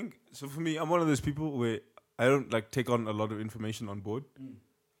 Yeah, I think, so for me, I'm one of those people where I don't like take on a lot of information on board.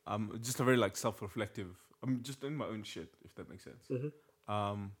 I'm just a very like self-reflective. I'm just in my own shit, if that makes sense.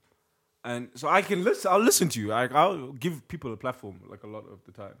 Mm-hmm. And so I can listen. I'll listen to you. I'll give people a platform like a lot of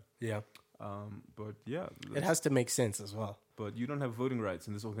the time. Yeah. But yeah, it has to make sense as well. But you don't have voting rights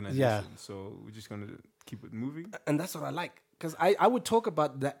in this organization, so we're just gonna keep it moving. And that's what I like, because I would talk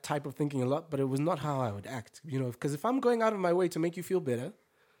about that type of thinking a lot, but it was not how I would act. Because if I'm going out of my way to make you feel better.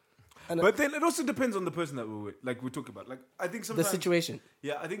 But then it also depends on the person that we're with. Like we talk about. Like I think sometimes the situation.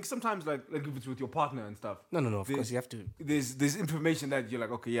 Yeah, I think sometimes like if it's with your partner and stuff. No. Of course you have to. There's information that you're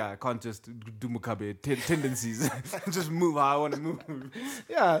like, okay, yeah, I can't just do mukabe tendencies, just move how I want to move.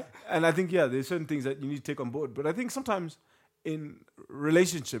 Yeah, and I think there's certain things that you need to take on board. But I think sometimes in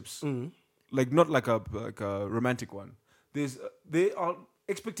relationships, like not like a romantic one, there are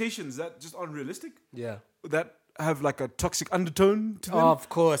expectations that just aren't realistic. Yeah, that have like a toxic undertone to them. Oh, of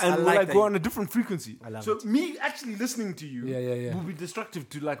course. And I will like like that. Go on a different frequency. I love so it. me actually listening to you will be destructive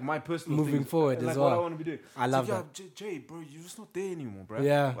to like my personal moving things, forward and, as like, well. what I want to be doing. I love that. Jay, bro, you're just not there anymore, bro.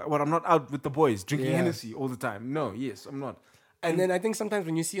 Yeah. When I'm not out with the boys drinking Hennessy all the time. No, yes, I'm not. And then I think sometimes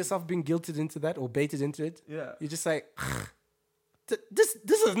when you see yourself being guilted into that or baited into it, you're just like, this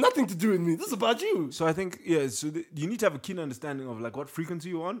has nothing to do with me. This is about you. So I think, so you need to have a keen understanding of like what frequency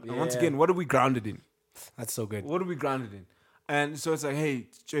you're on. And once again, what are we grounded in? That's so good. What are we grounded in? And so it's like, hey,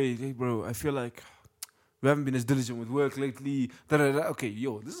 Jay, hey, bro, I feel like we haven't been as diligent with work lately. Da-da-da. Okay,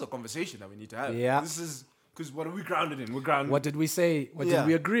 yo, this is a conversation that we need to have. Yeah. This is, because what are we grounded in? We're grounded. What did we say? What did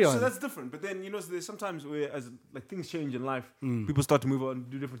we agree on? So that's different. But then, so there's sometimes where, as like things change in life, people start to move on,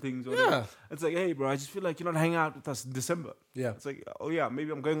 do different things. Or it's like, hey, bro, I just feel like you're not hanging out with us in December. Yeah. It's like, oh, yeah,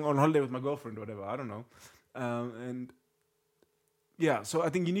 maybe I'm going on holiday with my girlfriend or whatever. I don't know. And yeah, so I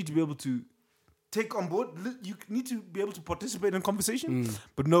think you need to be able to take on board. You need to be able to participate in conversation,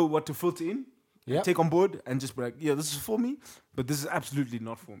 but know what to filter in. Yeah. Take on board and just be like, yeah, this is for me, but this is absolutely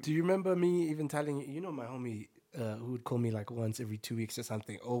not for me. Do you remember me even telling you, my homie who would call me like once every 2 weeks or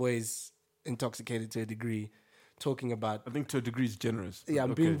something, always intoxicated to a degree, talking about... I think to a degree is generous. Yeah,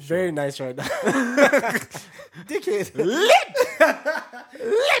 I'm being very nice right now. Dickhead.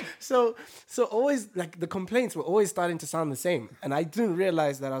 So always, like, the complaints were always starting to sound the same. And I didn't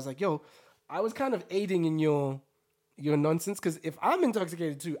realize that. I was like, yo, I was kind of aiding in your nonsense, because if I'm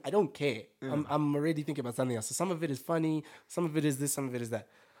intoxicated too, I don't care. I'm already thinking about something else. So some of it is funny, some of it is this, some of it is that.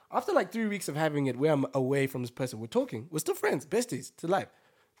 After like 3 weeks of having it where I'm away from this person, we're talking, we're still friends, besties to life.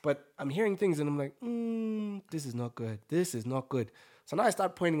 But I'm hearing things and I'm like, this is not good. This is not good. So now I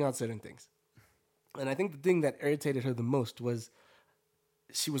start pointing out certain things. And I think the thing that irritated her the most was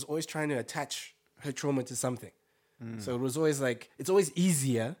she was always trying to attach her trauma to something. So it was always like, it's always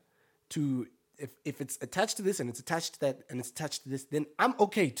easier to... If it's attached to this and it's attached to that and it's attached to this, then I'm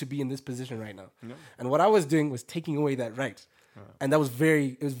okay to be in this position right now. Yeah. And what I was doing was taking away that right. And that was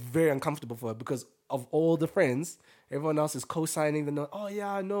very uncomfortable for her, because of all the friends, everyone else is co-signing the no. Oh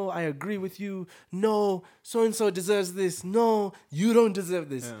yeah, no, I agree with you. No, so-and-so deserves this. No, you don't deserve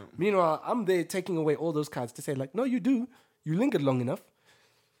this. Yeah. Meanwhile, I'm there taking away all those cards to say like, no, you do. You lingered long enough.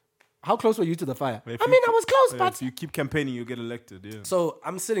 How close were you to the fire? I was close, but... If you keep campaigning, you'll get elected, yeah. So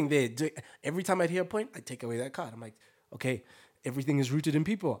I'm sitting there. Every time I'd hear a point, I'd take away that card. I'm like, okay, everything is rooted in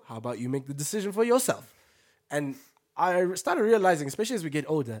people. How about you make the decision for yourself? And I started realizing, especially as we get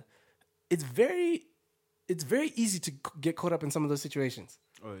older, it's very easy to get caught up in some of those situations.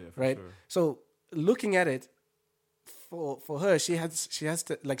 Oh, yeah, for sure. So looking at it, for her, she has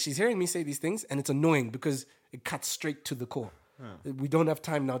to... Like, she's hearing me say these things, and it's annoying because it cuts straight to the core. Yeah. We don't have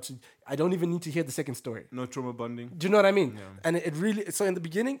time now to... I don't even need to hear the second story. No trauma bonding. Do you know what I mean? Yeah. And it really... So in the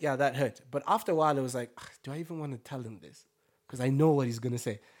beginning, yeah, that hurt. But after a while, it was like, do I even want to tell him this? Because I know what he's going to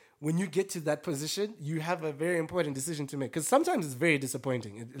say. When you get to that position, you have a very important decision to make. Because sometimes it's very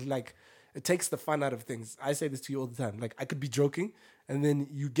disappointing. It takes the fun out of things. I say this to you all the time. Like, I could be joking, and then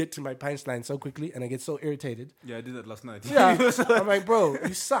you get to my punchline so quickly, and I get so irritated. Yeah, I did that last night. Yeah. I'm like, bro,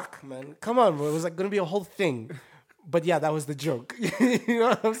 you suck, man. Come on, bro. It was like going to be a whole thing. But yeah, that was the joke. You know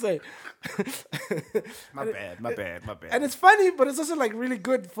what I'm saying? My bad. And it's funny, but it's also like really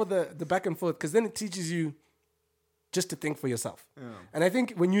good for the back and forth, because then it teaches you just to think for yourself. Yeah. And I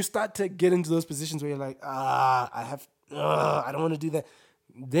think when you start to get into those positions where you're like, I don't want to do that,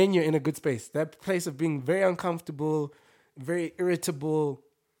 then you're in a good space. That place of being very uncomfortable, very irritable,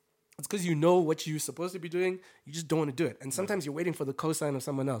 it's because you know what you're supposed to be doing. You just don't want to do it. And sometimes you're waiting for the cosign of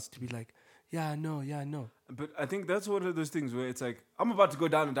someone else to be like, yeah, I know. But I think that's one of those things where it's like, I'm about to go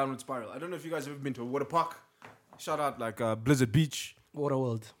down a downward spiral. I don't know if you guys have ever been to a water park. Shout out like Blizzard Beach.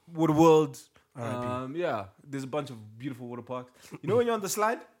 Waterworld. Yeah, there's a bunch of beautiful water parks. You know when you're on the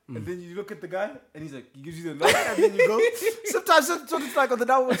slide? And then you look at the guy and he's like, he gives you the look and then you go. Sometimes it's like on the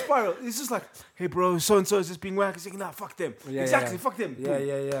downward spiral. It's just like, hey bro, so-and-so is just being whacked. He's like, nah, fuck them. Yeah, exactly, fuck them.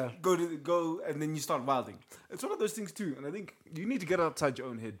 Yeah. Go, and then you start wilding. It's one of those things too. And I think you need to get outside your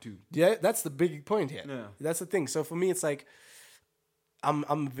own head too. Yeah, that's the big point here. Yeah. That's the thing. So for me, it's like,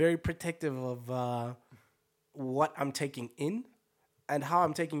 I'm very protective of what I'm taking in and how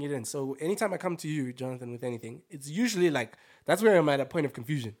I'm taking it in. So anytime I come to you, Jonathan, with anything, it's usually like, that's where I'm at a point of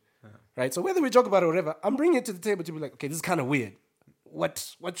confusion. Right? So whether we joke about it or whatever, I'm bringing it to the table to be like, okay, this is kind of weird.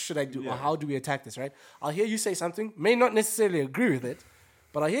 What should I do? Yeah. Or how do we attack this, right? I'll hear you say something, may not necessarily agree with it,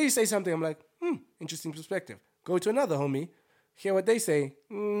 but I'll hear you say something, I'm like, interesting perspective. Go to another homie, hear what they say.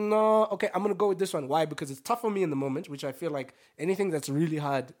 No, okay, I'm going to go with this one. Why? Because it's tough for me in the moment, which I feel like anything that's really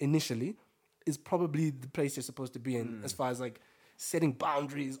hard initially is probably the place you're supposed to be in as far as like setting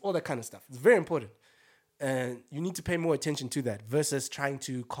boundaries, all that kind of stuff. It's very important. And you need to pay more attention to that versus trying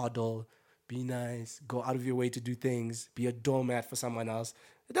to coddle, be nice, go out of your way to do things, be a doormat for someone else.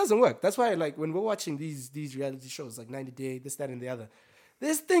 It doesn't work. That's why, like, when we're watching these reality shows, like 90 Day, this, that, and the other,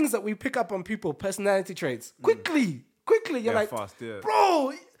 there's things that we pick up on people, personality traits, quickly. You're like, fast,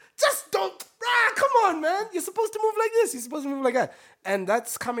 bro, just don't, come on, man. You're supposed to move like this. You're supposed to move like that. And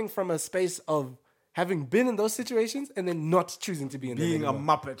that's coming from a space of having been in those situations and then not choosing to be in them anymore. Being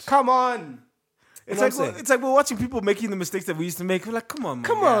a muppet. Come on. It's like we're watching people making the mistakes that we used to make. We're like, come on, man.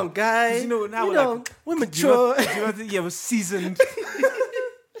 Come on, guys. Now we're mature. We're seasoned.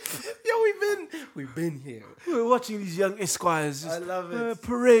 We've been here. We're watching these young esquires just, I love it.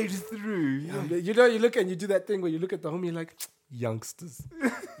 Parade through. You look and you do that thing where you look at the homie like, youngsters.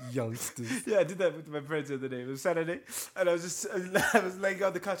 Yeah, I did that with my friends the other day. It was Saturday, and I was laying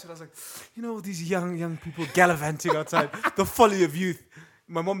on the couch, and I was like, these young people gallivanting outside, the folly of youth.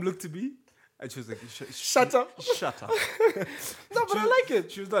 My mom looked at me, and she was like, shut up. Shut up. No, but I like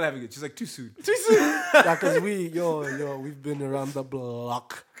it. She was not having it. She's like, too soon. Yeah, because we've been around the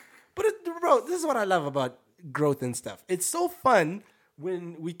block. But bro, this is what I love about growth and stuff. It's so fun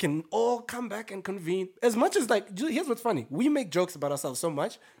when we can all come back and convene. As much as here's what's funny. We make jokes about ourselves so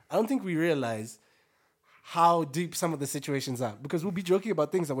much, I don't think we realize how deep some of the situations are. Because we'll be joking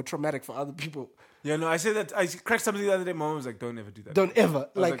about things that were traumatic for other people. Yeah, no, I said that. I cracked something the other day. My mom was like, don't ever do that. Don't ever.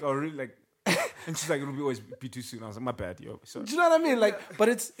 I was like, oh, really? Like, and she's like, it'll always be too soon. I was like, my bad, yo. Sorry. Do you know what I mean? Like,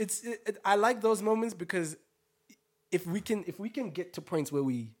 but I like those moments because if we can get to points where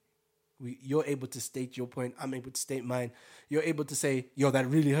you're able to state your point, I'm able to state mine. You're able to say, yo, that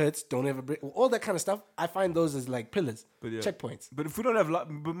really hurts. Don't ever break. All that kind of stuff. I find those as like pillars, checkpoints. But if we don't have,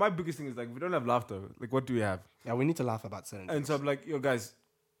 but my biggest thing is like, if we don't have laughter, like, what do we have? Yeah, we need to laugh about certain things. And so I'm like, yo, guys,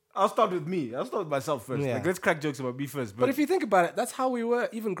 I'll start with me. I'll start with myself first. Yeah. Like, let's crack jokes about me first. But if you think about it, that's how we were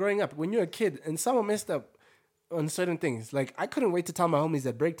even growing up. When you're a kid and someone messed up on certain things, like I couldn't wait to tell my homies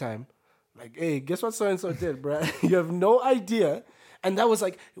at break time, like, hey, guess what so-and-so did, bro? You have no idea. And that was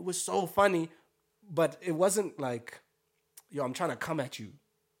like, it was so funny. But it wasn't like, yo, I'm trying to come at you.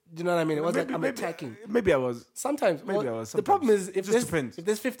 Do you know what I mean? It wasn't like I'm attacking. Maybe I was. Sometimes. Maybe I was. The problem is if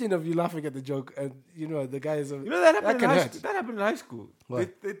there's 15 of you laughing at the joke and, the guys... that happened in high school. That happened in high school.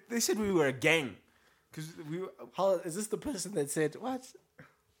 They said we were a gang. Because we were... Is this the person that said, what?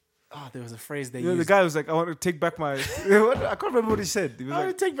 Oh, there was a phrase they used. The guy was like, I want to take back my... I can't remember what he said. He was I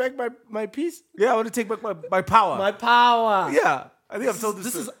want to take back my peace? Yeah, I want to take back my power. My power. Yeah. I think I've told this.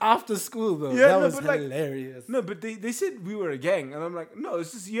 This is after school, though. Yeah, that was hilarious. No, but they said we were a gang. And I'm like, no,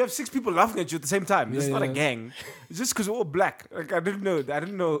 it's just you have 6 people laughing at you at the same time. It's not a gang. It's just because we're all black. Like, I didn't know.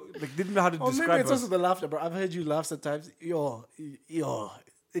 Didn't know how to describe maybe it's us. also the laughter, bro. I've heard you laugh sometimes. Yo,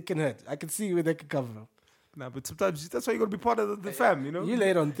 it can hurt. I can see where they can come from. Nah, but sometimes that's why you got to be part of the fam, You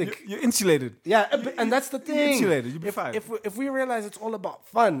laid on thick. You're insulated. Yeah, and that's the thing. You're insulated. You'll be fine. If we realize it's all about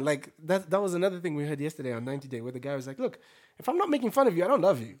fun, like that was another thing we heard yesterday on 90 Day, where the guy was like, look, if I'm not making fun of you, I don't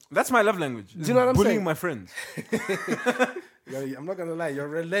love you. That's my love language. Do you know what I'm saying? Bullying my friends. I'm not going to lie. You're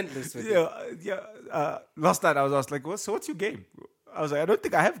relentless with it. Last night I was asked, like, what's your game? I was like, I don't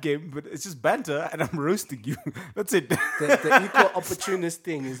think I have game, but it's just banter, and I'm roasting you. That's it. The equal opportunist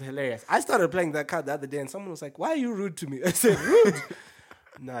thing is hilarious. I started playing that card the other day, and someone was like, why are you rude to me? I said, rude?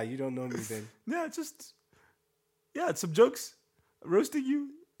 Nah, you don't know me then. Yeah, it's some jokes. Roasting you.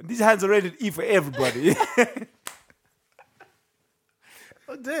 These hands are rated E for everybody.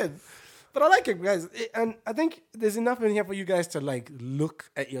 I did. But I like it, guys. And I think there's enough in here for you guys to, like,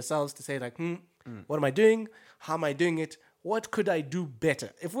 look at yourselves to say, like, what am I doing? How am I doing it? What could I do better?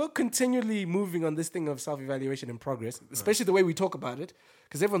 If we're continually moving on this thing of self-evaluation and progress, especially the way we talk about it,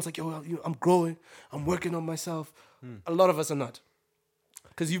 because everyone's like, I'm growing, I'm working on myself. A lot of us are not.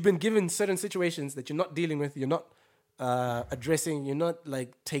 Because you've been given certain situations that you're not dealing with, you're not addressing, you're not,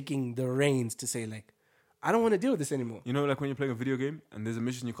 like, taking the reins to say, like, I don't want to deal with this anymore. You know, like when you're playing a video game and there's a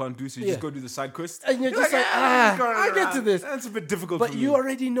mission you can't do, so you just go do the side quest. And you're just like, I get to this. That's a bit difficult but for me. You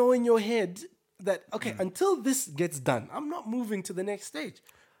already know in your head that, okay, until this gets done, I'm not moving to the next stage.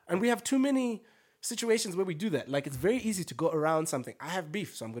 And we have too many situations where we do that. Like, it's very easy to go around something. I have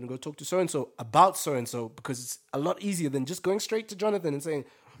beef, so I'm going to go talk to so-and-so about so-and-so because it's a lot easier than just going straight to Jonathan and saying,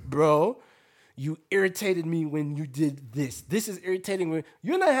 bro, you irritated me when you did this. This is irritating me.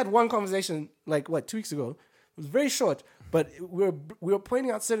 You and I had one conversation, 2 weeks ago. It was very short, but we were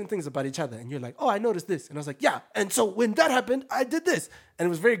pointing out certain things about each other. And you're like, oh, I noticed this. And I was like, yeah. And so when that happened, I did this. And it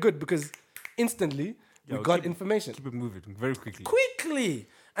was very good because instantly we got information. Keep it moving very quickly. Quickly.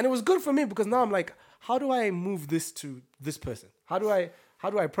 And it was good for me because now I'm like, how do I move this to this person? How do I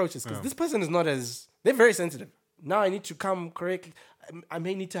approach this? Because this person is not they're very sensitive. Now I need to come correctly. I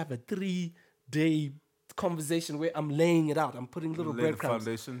may need to have a 3-day conversation where I'm laying it out. I'm putting little breadcrumbs.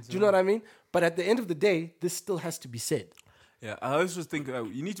 Do you know what I mean? But at the end of the day, this still has to be said. Yeah, I always just think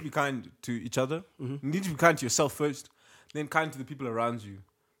you need to be kind to each other. Mm-hmm. You need to be kind to yourself first, then kind to the people around you.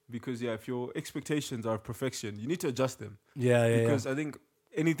 Because, if your expectations are perfection, you need to adjust them. Because I think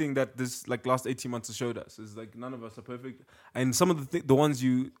anything that this last 18 months has showed us is none of us are perfect. And some of the ones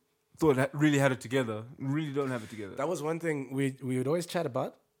you thought really had it together really don't have it together. That was one thing we would always chat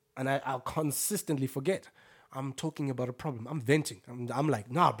about. and I'll consistently forget. I'm talking about a problem. I'm venting. I'm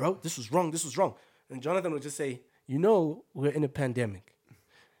like, nah, bro, this was wrong. And Jonathan would just say, we're in a pandemic.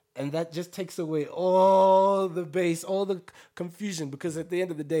 And that just takes away all the bass, all the confusion, because at the end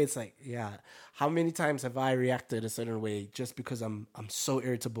of the day, it's like, how many times have I reacted a certain way just because I'm so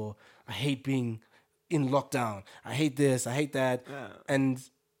irritable? I hate being in lockdown. I hate this. I hate that. Yeah. And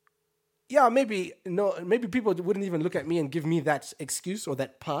maybe people wouldn't even look at me and give me that excuse or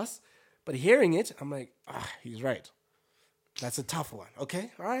that pass. But hearing it, I'm like, he's right. That's a tough one.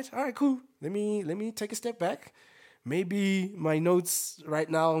 Okay, all right, cool. Let me take a step back. Maybe my notes right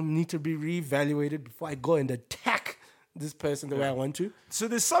now need to be reevaluated before I go and attack this person the way I want to. So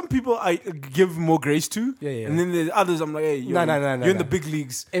there's some people I give more grace to, and then there's others I'm like, hey, you're in the big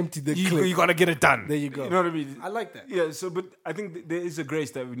leagues. Empty the clip. You gotta get it done. There you go. You know what I mean? I like that. Yeah. So, but I think there is a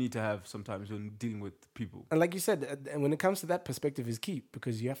grace that we need to have sometimes when dealing with people. And like you said, when it comes to that, perspective is key,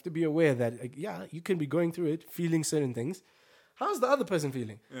 because you have to be aware that you can be going through it, feeling certain things. How's the other person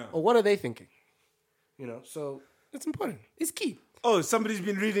feeling? Yeah. Or what are they thinking? So it's important. It's key. Oh, somebody's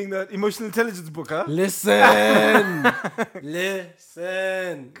been reading that emotional intelligence book, huh? Listen. Yeah,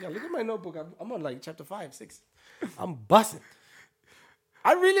 look at my notebook. I'm on like chapter 5, 6. I'm busting.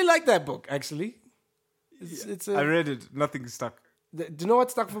 I really like that book, actually. I read it. Nothing stuck. Do you know what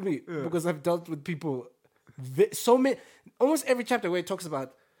stuck for me? Yeah. Because I've dealt with people. Almost every chapter where it talks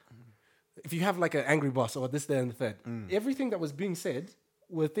about if you have like an angry boss or this, that, and the third. Everything that was being said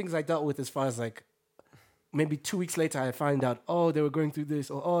were things I dealt with as far as like, maybe 2 weeks later, I find out, they were going through this,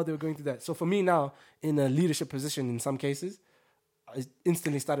 or they were going through that. So for me now, in a leadership position in some cases, I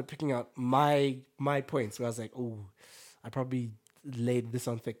instantly started picking out my points where I was like, I probably laid this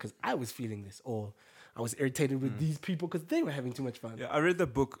on thick because I was feeling this, or I was irritated with these people because they were having too much fun. Yeah, I read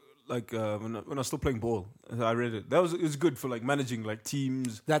that book like when I was still playing ball. I read it. It was good for like managing like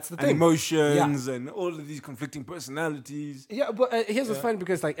teams. That's the and thing. Emotions and all of these conflicting personalities. Yeah, but here's what's funny,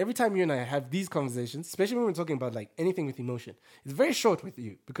 because like every time you and I have these conversations, especially when we're talking about like anything with emotion, it's very short with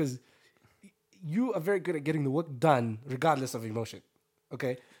you because you are very good at getting the work done regardless of emotion.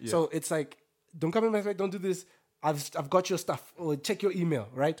 Okay, so it's like, don't come in my face, don't do this. I've got your stuff, or check your email,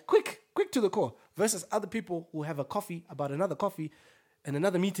 right? Quick to the core. Versus other people who have a coffee about another coffee and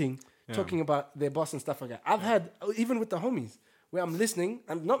another meeting talking about their boss and stuff like that. I've had, even with the homies, where I'm listening,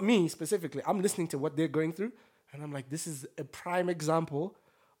 and not me specifically, I'm listening to what they're going through, and I'm like, this is a prime example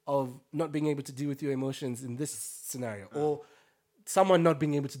of not being able to deal with your emotions in this scenario, or someone not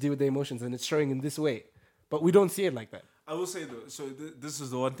being able to deal with their emotions, and it's showing in this way. But we don't see it like that. I will say though, so this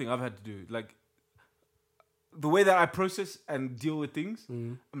is the one thing I've had to do. Like, the way that I process and deal with things,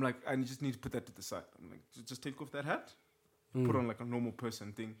 I'm like, I just need to put that to the side. I'm like, just take off that hat, put on like a normal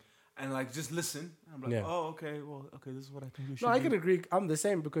person thing, and like just listen. I'm like, okay, this is what I think we should do. I can agree. I'm the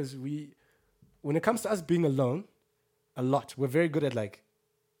same, because when it comes to us being alone, a lot, we're very good at like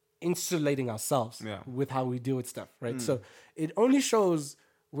insulating ourselves with how we deal with stuff, right? So it only shows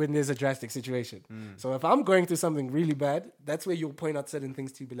when there's a drastic situation. So if I'm going through something really bad, that's where you'll point out certain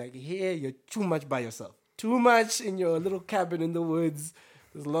things to be like, here, you're too much by yourself. Too much in your little cabin in the woods.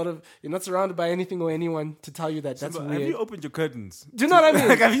 There's a lot of... You're not surrounded by anything or anyone to tell you that that's weird. Have you opened your curtains? Do you know what I mean?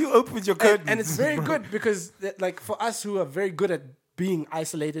 Like, have you opened your curtains? And it's very good because, like, for us who are very good at being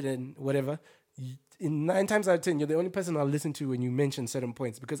isolated and whatever, in 9 times out of 10, you're the only person I'll listen to when you mention certain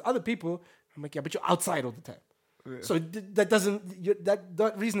points. Because other people, I'm like, but you're outside all the time. Yeah. So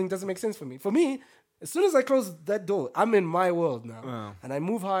that reasoning doesn't make sense for me. For me, as soon as I close that door, I'm in my world now. And I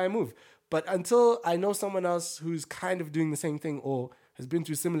move how I move. But until I know someone else who's kind of doing the same thing or has been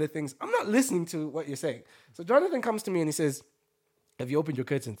through similar things, I'm not listening to what you're saying. So Jonathan comes to me and he says, have you opened your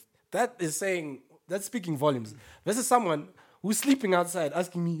curtains? That's speaking volumes. Versus someone who's sleeping outside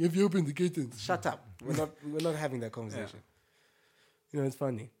asking me, have you opened the curtains? Shut up. We're not having that conversation. Yeah. It's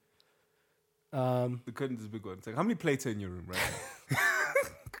funny. The curtains is a big one. It's like, how many plates are in your room right now?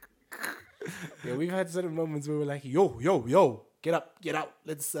 Yeah, we've had certain moments where we're like, yo, get up, get out.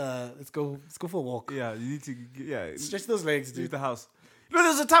 Let's go for a walk. Yeah, you need to stretch those legs, dude. Leave the house. There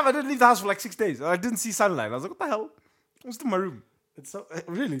was a time I didn't leave the house for like 6 days. I didn't see sunlight. I was like, what the hell? I was in my room. It's so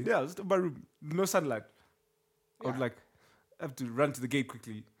really? Yeah, I was in my room. No sunlight. I would like have to run to the gate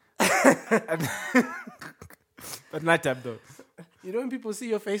quickly. At night time though. You know when people see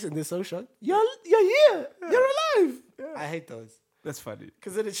your face and they're so shocked? You're here. Yeah. You're alive. Yeah. I hate those. That's funny.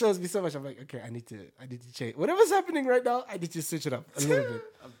 Because then it shows me so much. I'm like, okay, I need to change. Whatever's happening right now, I need to switch it up a little bit.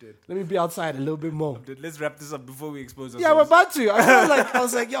 I'm dead. Let me be outside a little bit more. I'm dead. Let's wrap this up before we expose ourselves. Yeah, we're about to. I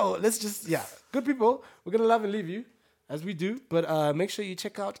was like, yo, let's just, good people. We're going to love and leave you, as we do. But make sure you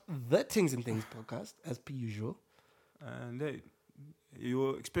check out the Things and Things podcast, as per usual. And hey,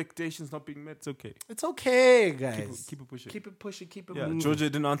 your expectations not being met, it's okay. It's okay, guys. Keep it pushing. Keep it pushing. Keep it Yeah, moving. Georgia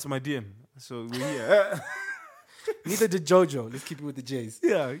didn't answer my DM, so we're here. Neither did Jojo. Let's keep it with the J's. Yeah.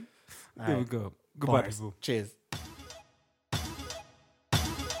 There we right. go. Goodbye, Bars. people. Cheers.